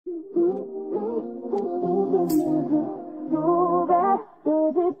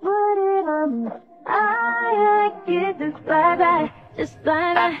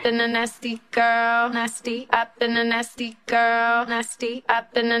up in a nasty girl, nasty up in a nasty girl, nasty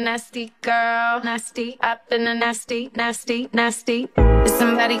up in a nasty girl, nasty up in a nasty, nasty, nasty. Is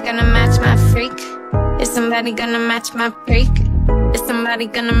somebody gonna match my freak? Is somebody gonna match my freak? Is somebody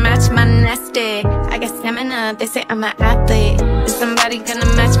gonna match my nasty? I got stamina, they say I'm an athlete. Is somebody gonna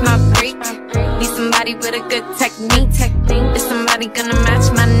match my freak? Need somebody with a good technique. Is somebody gonna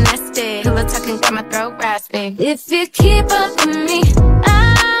match my nasty? Pillow talking got my throat raspy. If you keep up with me,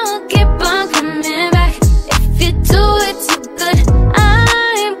 I'll keep on coming back. If you do it too good,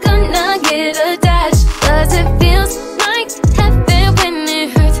 I'm gonna get attached. Cause it feels like heaven when it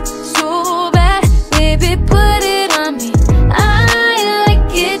hurts so bad. Baby, put it on me. I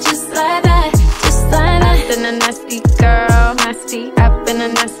like it just like that, just like that. Up in a nasty girl, nasty. Up in a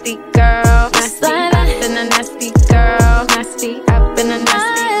nasty girl, nasty. Up in a nasty girl, nasty. Up in a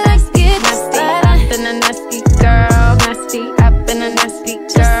nasty, nasty, nasty. Up in a nasty girl, nasty. Up in a nasty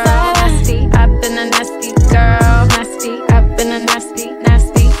girl, nasty. Up in a nasty girl, nasty. Up in a nasty,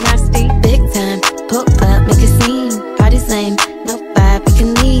 nasty, nasty. Big time, pull up, make a scene. Party's lame, no vibe, we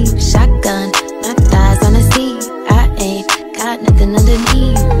can leave. Shotgun, my thighs on the seat. I ain't got nothing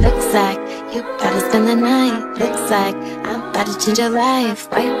underneath. Looks like you about to spend the night. Looks like I'm about to change your life.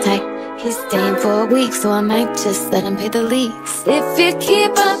 White tight, he's staying for a week, so I might just let him pay the leaks. If you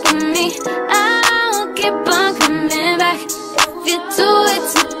keep up with me, I'll keep on coming back. If you do it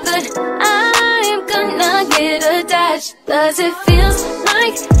too good, I'm gonna get attached. Cause it feels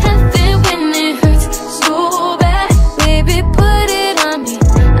like heaven when it hurts so bad. Baby, put it on me.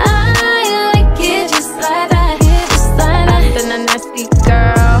 I like it just like that, just like that. Up in a nasty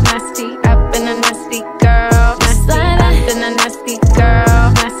girl, nasty. Up in a nasty girl, nasty. Up in a nasty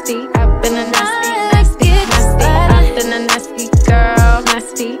girl, nasty. Up in a nasty, nasty, nasty. Up in a nasty girl,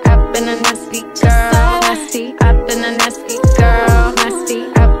 nasty. Up in a nasty girl, nasty. Up in a nasty girl, nasty.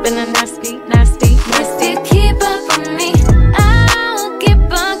 Up in a nasty, nasty, nasty. If you keep up with me, I'll keep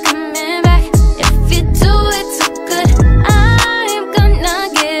on coming back. If you do it too good, I'm gonna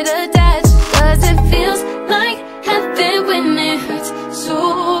get attached. Cause it feels like heaven when it hurts so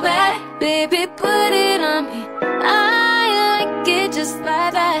bad. Baby, put it on me. I like it just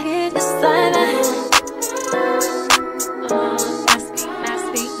like that, just like that. Nasty,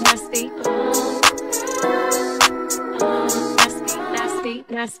 nasty, nasty. Nasty,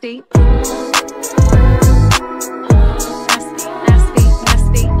 nasty, nasty.